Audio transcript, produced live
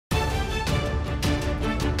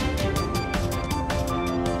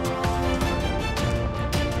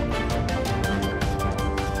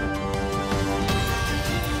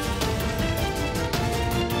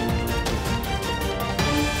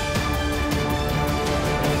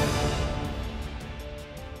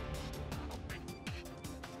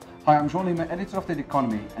Hi, I'm João Lima, editor of The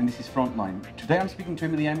Economy, and this is Frontline. Today I'm speaking to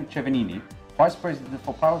Emiliano Cevenini, Vice President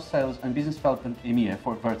for Power Sales and Business Development EMEA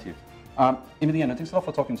for Vertiv. Emiliano, thanks a lot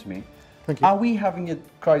for talking to me. Thank you. Are we having a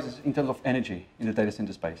crisis in terms of energy in the data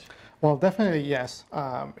center space? Well, definitely yes.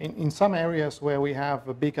 In some areas where we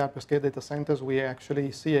have big hyperscale data centers, we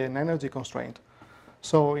actually see an energy constraint.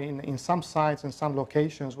 So in some sites and some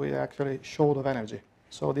locations, we are actually short of energy.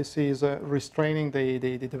 So this is restraining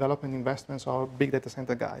the development investments of big data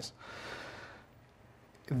center guys.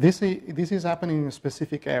 This is happening in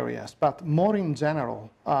specific areas, but more in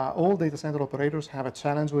general, all data center operators have a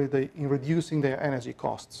challenge in reducing their energy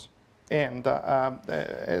costs. And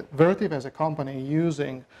Vertiv as a company,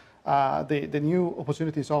 using the new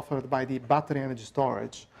opportunities offered by the battery energy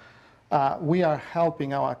storage, we are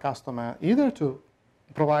helping our customer either to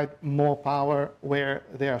provide more power where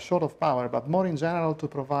they are short of power, but more in general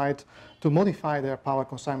to modify their power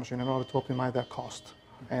consumption in order to optimize their cost.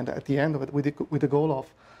 And at the end of it, with the goal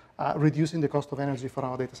of reducing the cost of energy for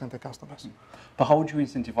our data center customers. But how would you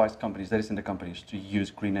incentivize companies, data center companies, to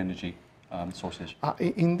use green energy sources?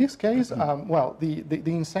 In this case, well, the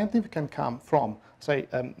incentive can come from, say,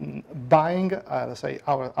 buying, let's say,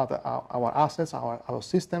 our assets, our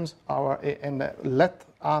systems, and let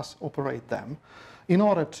us operate them, in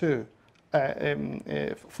order to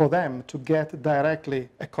for them to get directly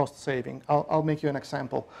a cost saving. I'll make you an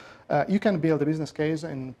example. You can build a business case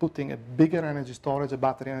in putting a bigger energy storage, a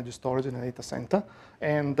battery energy storage in a data center,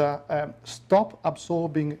 and stop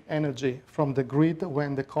absorbing energy from the grid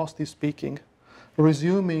when the cost is peaking,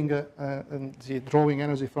 resuming drawing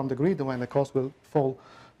energy from the grid when the cost will fall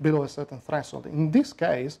below a certain threshold. In this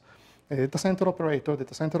case, the data center operator, the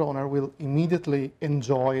data center owner will immediately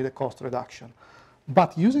enjoy the cost reduction.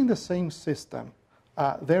 But using the same system,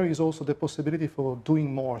 there is also the possibility for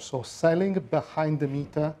doing more, so selling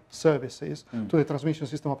behind-the-meter services to the transmission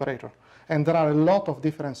system operator. And there are a lot of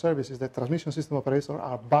different services that transmission system operators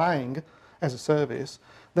are buying as a service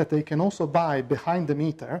that they can also buy behind the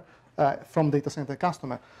meter from data center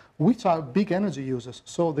customer, which are big energy users.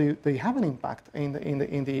 So they have an impact in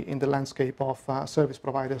the landscape of service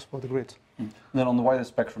providers for the grid. Then on the wider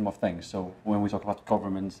spectrum of things, so when we talk about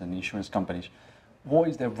governments and insurance companies, what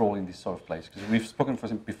is their role in this sort of place? Because we've spoken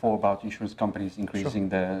before about insurance companies increasing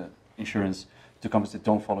their insurance to companies that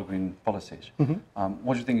don't follow green policies.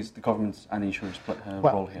 What do you think is the government's and insurance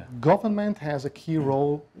role here? Government has a key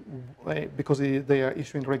role because they are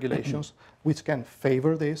issuing regulations which can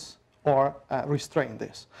favor this or restrain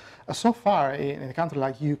this. So far, in a country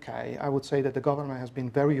like UK, I would say that the government has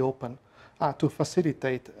been very open to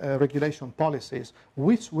facilitate regulation policies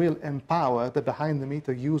which will empower the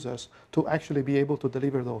behind-the-meter users to actually be able to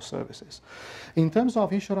deliver those services. In terms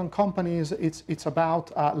of insurance companies, it's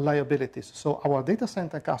about liabilities. So our data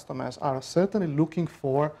center customers are certainly looking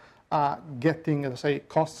for getting, let's say,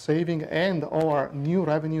 cost saving and or new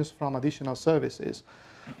revenues from additional services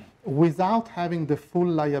without having the full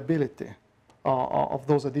liability of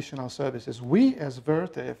those additional services. We as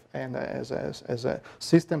Vertiv and as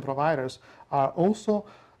system providers are also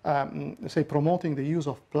say promoting the use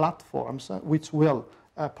of platforms which will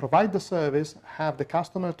provide the service, have the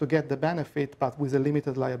customer to get the benefit, but with a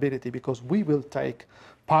limited liability, because we will take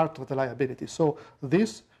part of the liability. So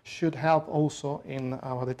this should help also in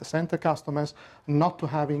our data center customers not to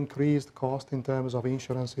have increased cost in terms of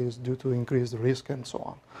insurances due to increased risk and so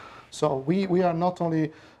on. So we are not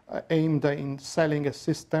only aimed in selling a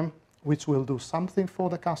system which will do something for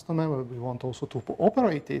the customer, but we want also to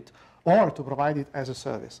operate it or to provide it as a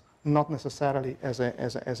service, not necessarily as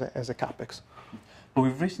a capex. But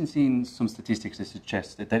we've recently seen some statistics that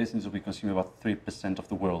suggest that data centers will be consuming about 3% of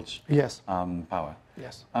the world's power.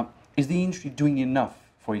 Yes. Is the industry doing enough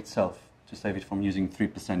for itself to save it from using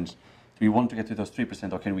 3%? Do we want to get to those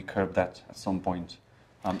 3%, or can we curb that at some point?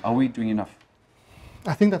 Are we doing enough?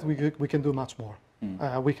 I think that we can do much more.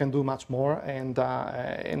 We can do much more, and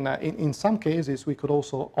in some cases we could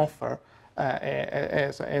also offer,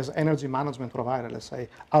 as energy management provider, let's say,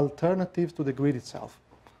 alternatives to the grid itself.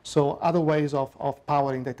 So other ways of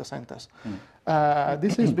powering data centers.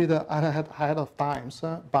 This is a bit ahead of times,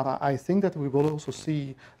 but I think that we will also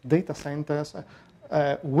see data centers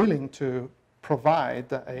willing to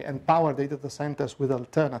provide and power data centers with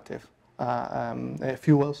alternative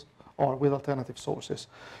fuels or with alternative sources.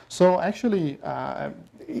 So actually,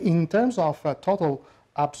 in terms of total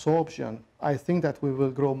absorption, I think that we will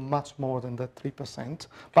grow much more than the 3%,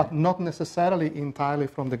 but not necessarily entirely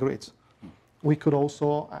from the grids. we could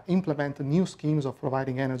also implement new schemes of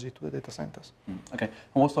providing energy to the data centers. Okay.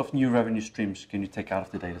 And what sort of new revenue streams can you take out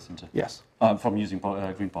of the data center? Yes. From using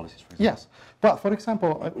green policies, for example? Yes. Well, for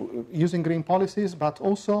example, using green policies, but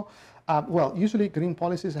also, well, usually green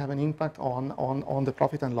policies have an impact on the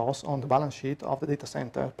profit and loss on the balance sheet of the data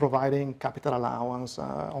center, providing capital allowance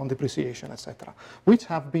on depreciation, etc., which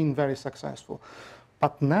have been very successful.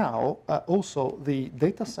 But now, also, the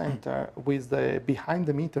data center with the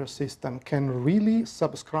behind-the-meter system can really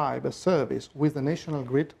subscribe a service with the national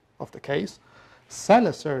grid of the case, sell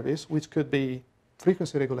a service which could be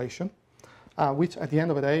frequency regulation, which at the end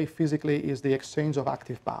of the day physically is the exchange of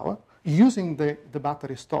active power, using the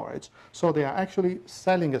battery storage. So they are actually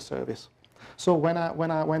selling a service. So when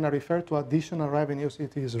I refer to additional revenues,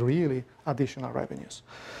 it is really additional revenues.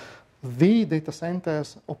 The data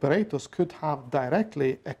centers operators could have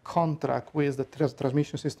directly a contract with the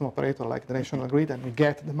transmission system operator like the national grid and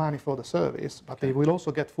get the money for the service, but they will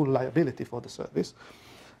also get full liability for the service.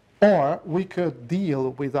 Or we could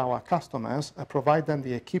deal with our customers, provide them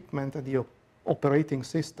the equipment and the operating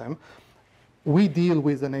system. We deal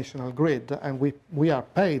with the national grid and we are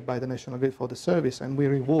paid by the national grid for the service, and we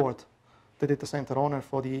reward the data center owner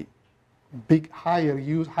for the big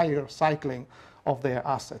higher cycling of their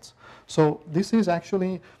assets. So this is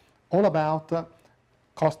actually all about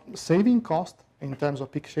saving cost in terms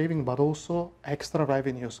of peak shaving, but also extra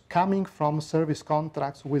revenues coming from service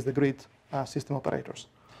contracts with the grid system operators.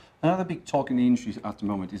 Another big talk in the industry at the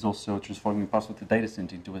moment is also transforming parts of the data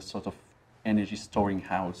center into a sort of energy storing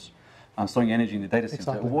house, storing energy in the data center.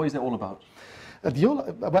 Exactly. What is it all about?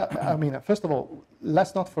 Well, I mean, first of all,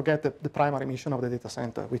 let's not forget the primary mission of the data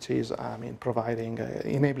center, which is, I mean, providing,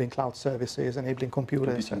 enabling cloud services, enabling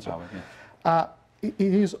computers. Computing power, yeah. It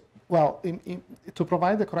is, well, to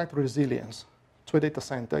provide the correct resilience to a data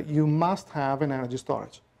center, you must have an energy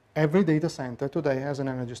storage. Every data center today has an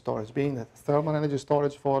energy storage, being the thermal energy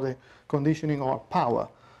storage for the conditioning or power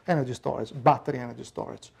energy storage, battery energy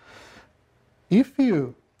storage. If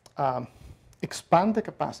you expand the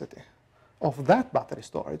capacity of that battery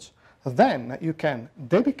storage, then you can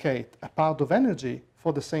dedicate a part of energy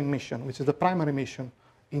for the same mission, which is the primary mission.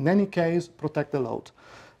 In any case, protect the load,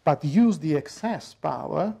 but use the excess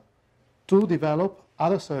power to develop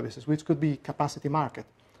other services, which could be capacity market.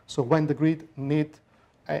 So when the grid needs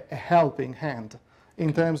a helping hand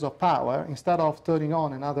in terms of power, instead of turning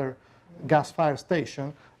on another gas-fired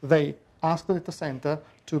station, they ask the data center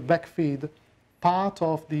to backfeed part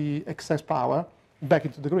of the excess power back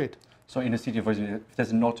into the grid. So in a city, for example, if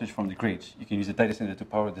there's an outage from the grid, you can use the data center to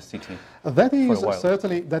power the city. That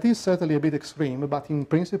is certainly a bit extreme, but in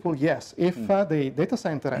principle, yes. If the data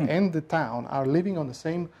center and the town are living on the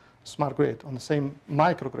same smart grid, on the same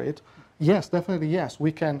microgrid, yes, definitely yes,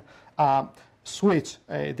 we can switch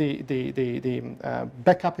the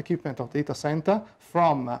backup equipment of data center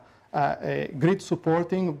from grid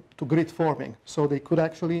supporting to grid forming, so they could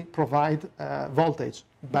actually provide voltage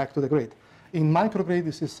back to the grid. In microgrid,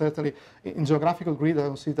 this is certainly, in geographical grid, I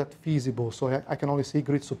don't see that feasible, so I can only see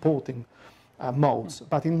grid supporting modes.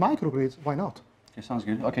 But in microgrids, why not? Okay, sounds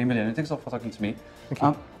good. Okay, Emiliano, thanks a lot for talking to me. Thank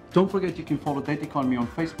you. Don't forget you can follow Data Economy on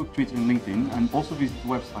Facebook, Twitter and LinkedIn, and also visit the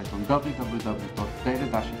website on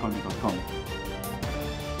www.data-economy.com.